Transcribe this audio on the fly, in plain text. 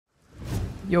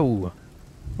Yo,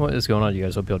 what is going on, you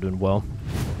guys? Hope y'all doing well.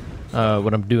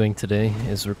 What I'm doing today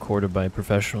is recorded by a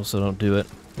professional, so don't do it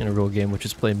in a real game, which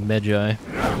is play Magi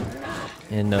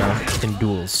in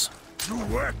duels.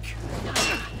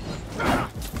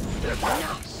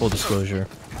 Full disclosure.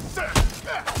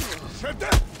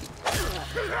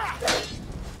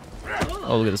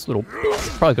 Oh, look at this little...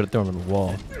 Probably could have thrown him on the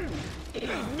wall.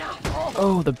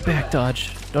 Oh, the back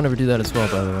dodge. Don't ever do that as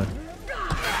well, by the way.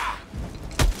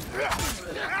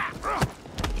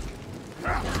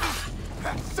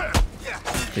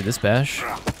 Dude, this bash,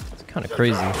 it's kind of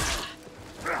crazy.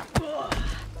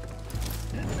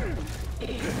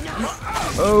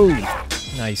 Oh,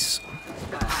 nice.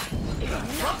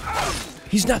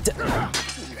 He's not dead.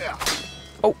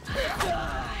 Oh.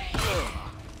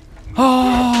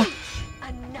 Oh.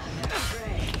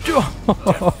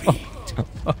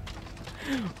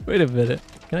 Wait a minute.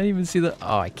 Can I even see the...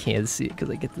 Oh, I can't see it because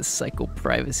I get this psycho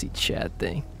privacy chat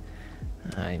thing.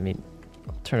 I mean,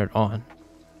 I'll turn it on.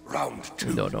 Round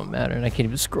two. No, it don't matter, and I can't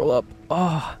even scroll up.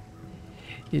 Oh,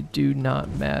 it do not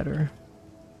matter.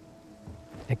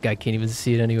 That guy can't even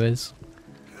see it anyways.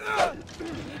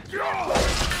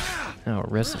 Oh,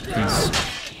 rest in peace.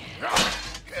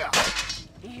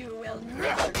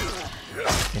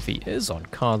 If he is on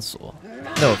console,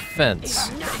 no offense.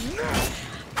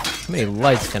 How many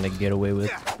lights can I get away with?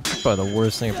 That's probably the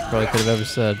worst thing I probably could have ever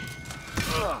said.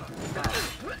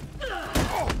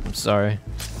 I'm sorry.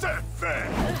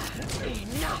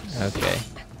 Okay.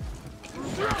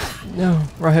 No,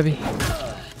 raw heavy.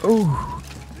 Oh.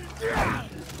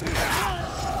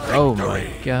 Oh my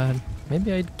god.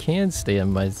 Maybe I can stay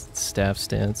in my staff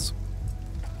stance.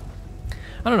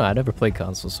 I don't know. I never played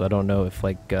console, so I don't know if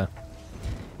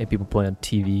if people play on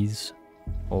TVs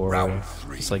or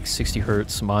just like 60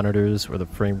 hertz monitors, or the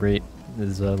frame rate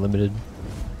is limited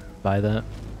by that.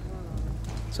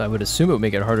 So I would assume it would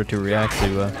make it harder to react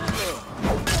to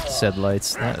said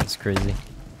lights. That is crazy.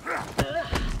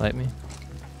 Light me.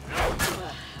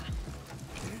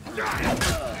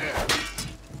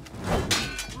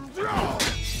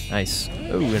 Nice.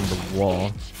 Oh, in the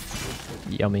wall.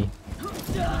 Yummy.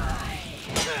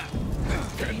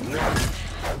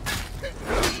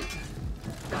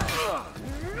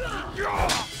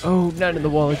 Oh, not in the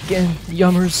wall again.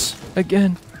 Yummers.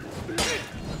 Again.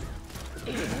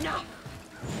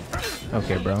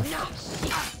 Okay, bro.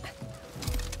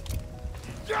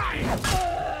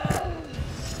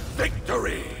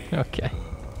 Victory. Okay.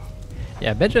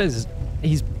 Yeah, Magi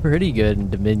he's pretty good in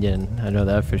Dominion. I know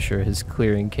that for sure. His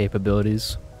clearing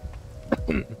capabilities.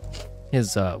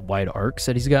 His wide arcs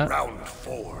that he's got. Round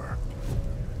four.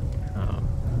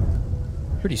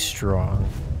 Pretty strong.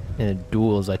 And in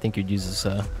duels, I think you'd use his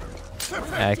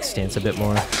axe stance a bit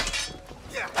more.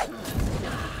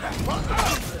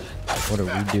 What are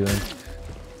we doing?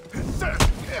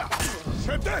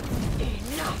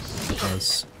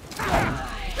 Nice.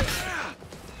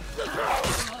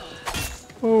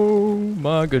 Oh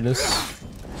my goodness.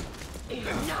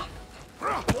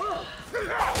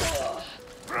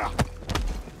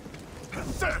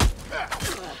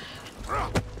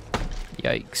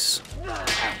 Yikes.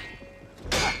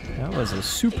 That was a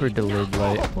super delayed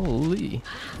light. Holy.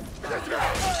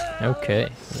 Okay.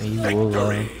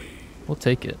 We'll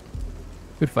take it.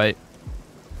 Good fight.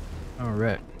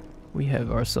 Alright. We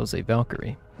have ourselves a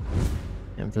Valkyrie.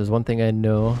 And if there's one thing I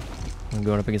know when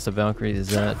going up against the Valkyrie is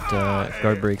that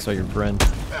guard breaks are your friend.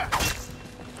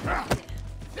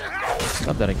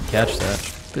 Not that I can catch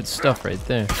that. Good stuff right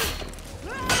there.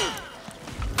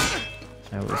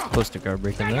 I was close to guard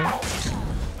breaking that.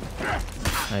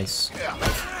 Nice.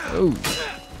 Oh.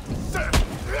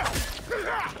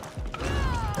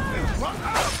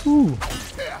 Ooh.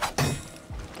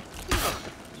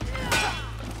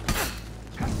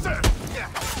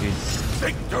 Dude,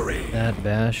 Victory. that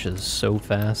bash is so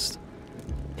fast.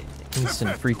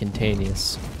 Instant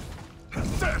freaking-taneous.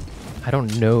 I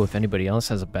don't know if anybody else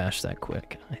has a bash that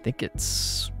quick. I think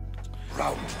it's...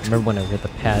 I remember when I read the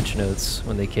patch notes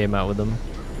when they came out with them.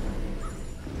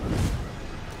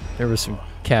 There were some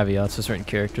caveats to certain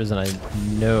characters, and I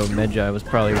know Magi was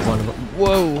probably one of them.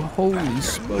 Whoa! Holy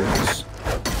smokes!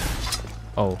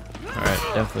 Oh, alright.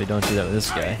 Definitely don't do that with this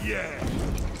guy.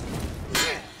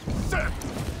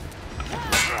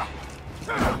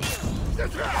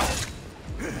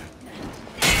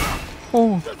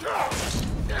 Oh!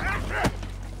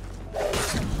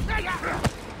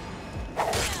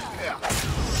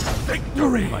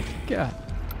 Victory. Oh my god.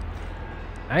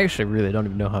 I actually really don't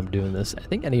even know how I'm doing this. I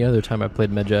think any other time I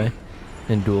played Magi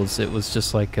in duels, it was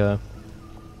just like a...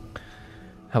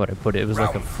 How would I put it? It was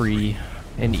like a free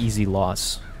and easy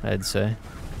loss, I'd say.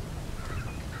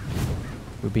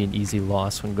 would be an easy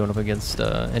loss when going up against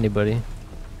anybody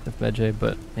with Medjay,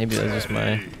 but maybe that's just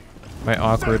my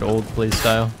awkward old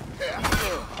playstyle.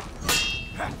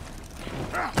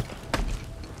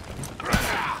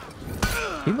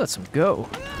 He lets him go.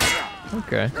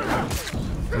 Okay.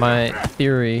 My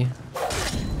theory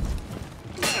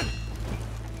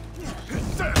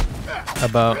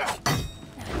about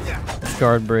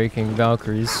guard breaking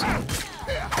Valkyries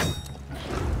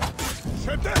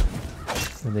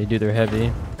when they do their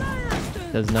heavy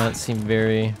does not seem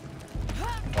very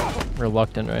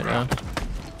reluctant right now.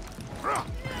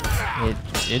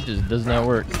 It just does not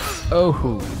work.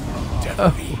 Oh.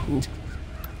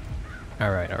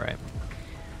 Alright.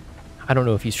 I don't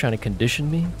know if he's trying to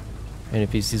condition me and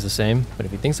if he sees the same, but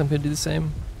if he thinks I'm gonna do the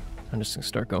same, I'm just gonna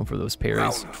start going for those parries.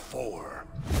 Round 4.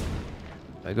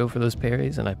 If I go for those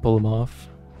parries and I pull them off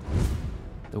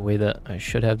the way that I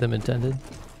should have them intended,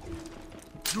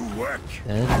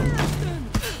 then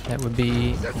that would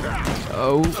be...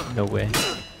 Oh, no way.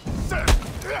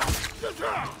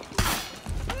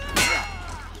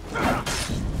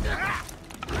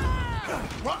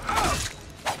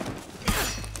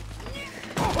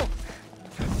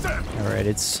 Alright,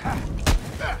 it's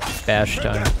bash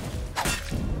time.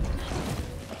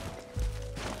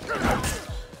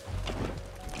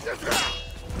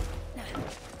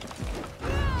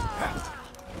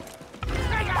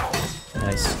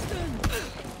 Nice.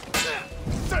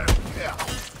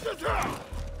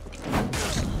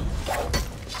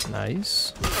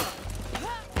 Nice.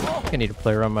 I need to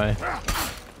play around my...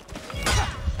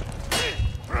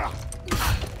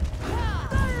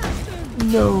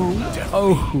 No!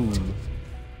 Oh!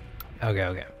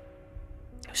 Okay.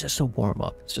 It's just a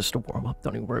warm-up. It's just a warm-up.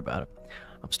 Don't even worry about it.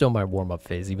 I'm still in my warm-up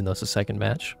phase, even though it's the second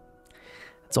match.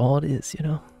 That's all it is, you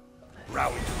know?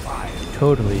 Round 5.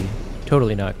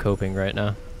 Totally not coping right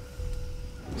now.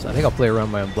 So I think I'll play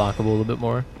around my unblockable a little bit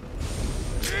more.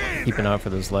 Keep an eye out for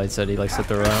those lights that he likes to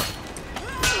throw out.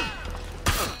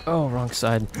 Oh, wrong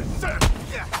side.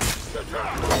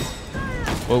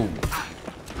 Whoa.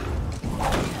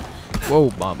 Whoa,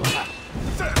 mama.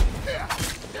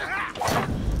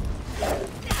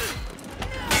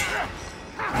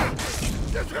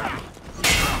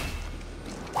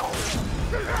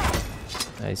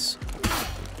 Nice.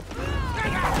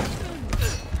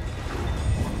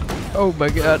 Oh my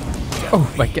god.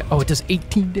 Oh my god. Oh, it does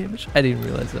 18 damage? I didn't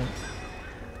realize that.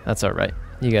 That's alright.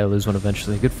 You gotta lose one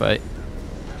eventually. Good fight.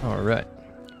 Alright.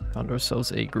 Found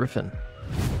ourselves a griffin.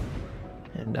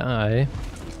 And I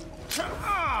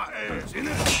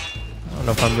don't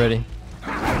know if I'm ready.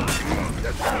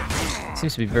 It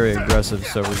seems to be very aggressive,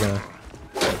 so we're gonna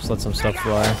just let some stuff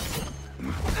fly.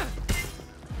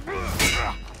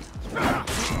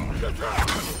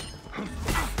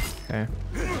 Okay.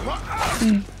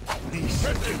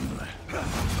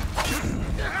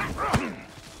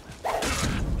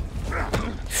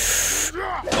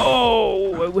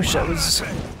 Oh, I wish I was a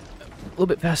little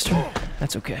bit faster.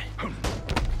 That's okay.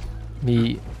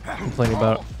 Me complaining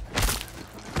about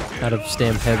out of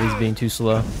stamp heavies being too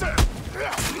slow.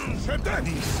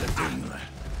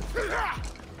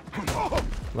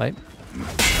 Light.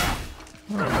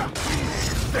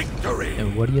 Victory.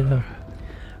 And what do you know?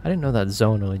 I didn't know that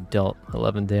zone only dealt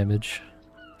 11 damage.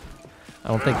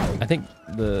 I think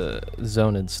the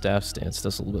zone and staff stance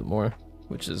does a little bit more,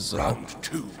 which is Round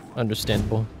 2.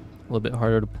 understandable. A little bit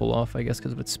harder to pull off, I guess,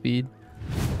 because of its speed.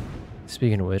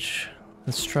 Speaking of which,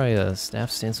 let's try a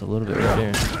staff stance a little bit right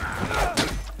here.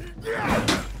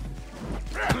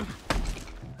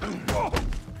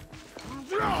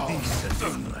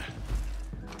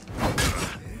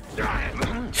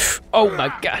 Oh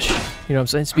my gosh! You know what I'm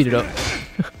saying? Speed it up.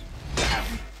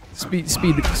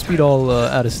 speed all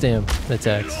out of stam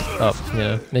attacks up. You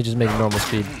know, they just make it normal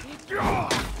speed.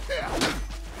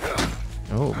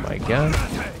 Oh my god!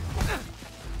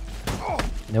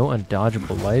 No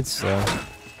undodgeable lights though.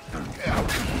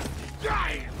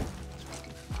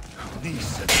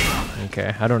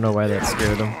 Okay, I don't know why that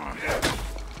scared him.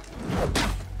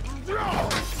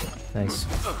 Nice.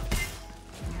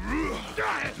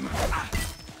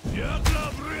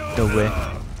 No way.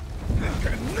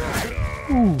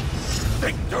 Ooh.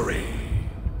 Victory.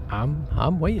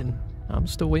 I'm waiting. I'm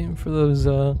still waiting for those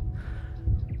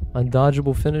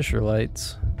undodgeable finisher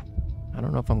lights. I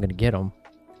don't know if I'm gonna get them.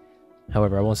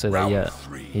 However, I won't say that yet.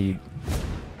 He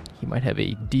might have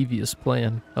a devious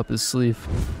plan up his sleeve.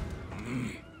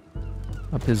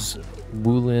 Up his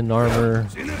Wulin armor.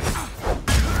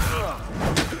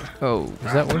 Oh,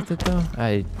 is that worth it though?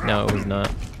 No, it was not.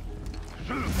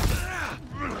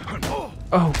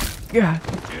 Oh god.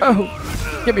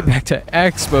 Oh, get me back to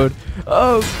axe mode.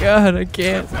 Oh god, I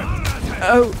can't.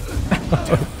 Oh!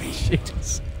 Oh,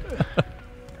 jeez.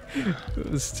 It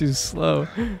was too slow.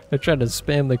 I tried to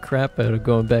spam the crap out of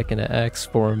going back into axe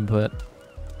form, but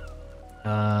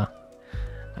I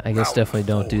guess definitely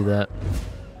don't do that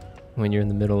when you're in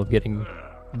the middle of getting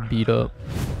beat up.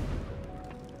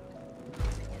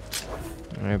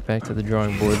 Alright, back to the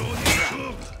drawing board.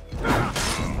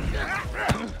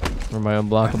 Where my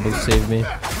unblockable saved me.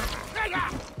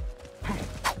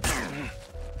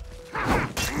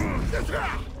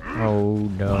 Oh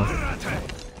no.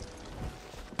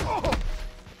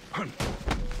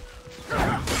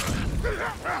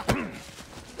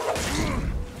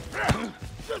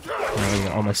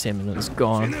 Oh, all my stamina is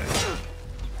gone.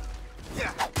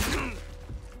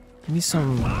 Give me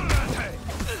some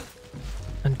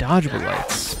undodgeable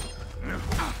lights.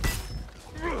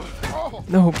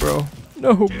 No, bro.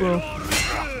 No, bro.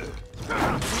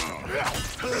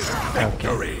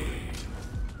 Okay.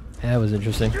 That was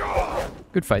interesting.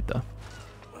 Good fight, though.